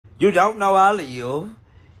You don't know I live.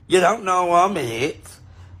 You don't know where I'm at.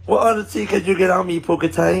 What other tea could you get on me,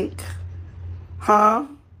 Pooka Tank? Huh?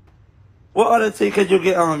 What other tea could you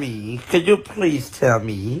get on me? Could you please tell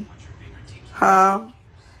me? Huh?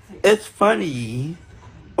 It's funny.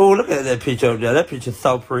 Oh, look at that picture up there. That picture's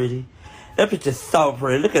so pretty. That picture's so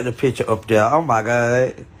pretty. Look at the picture up there. Oh, my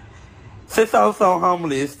God. Since I'm so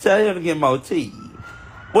homeless, tell him to get more tea.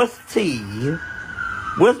 What's tea?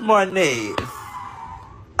 What's more next?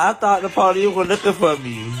 I thought the police were looking for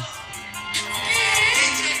me.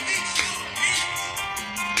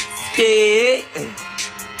 Scared.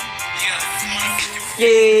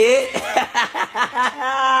 Scared.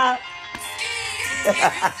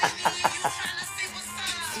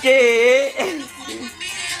 Scared.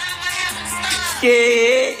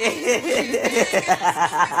 Scared.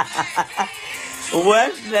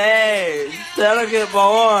 What's next? Tell her get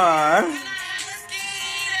more.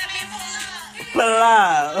 Pull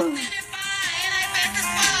out.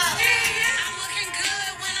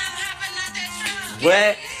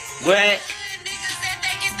 Wet.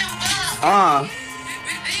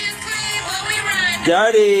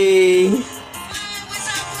 Dirty.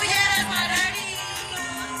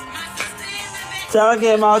 Tell her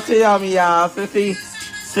get more tea on me, y'all. Since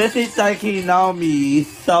he think he know me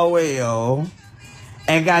so well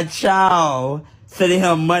and got y'all sending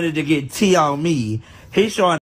him money to get tea on me, he showing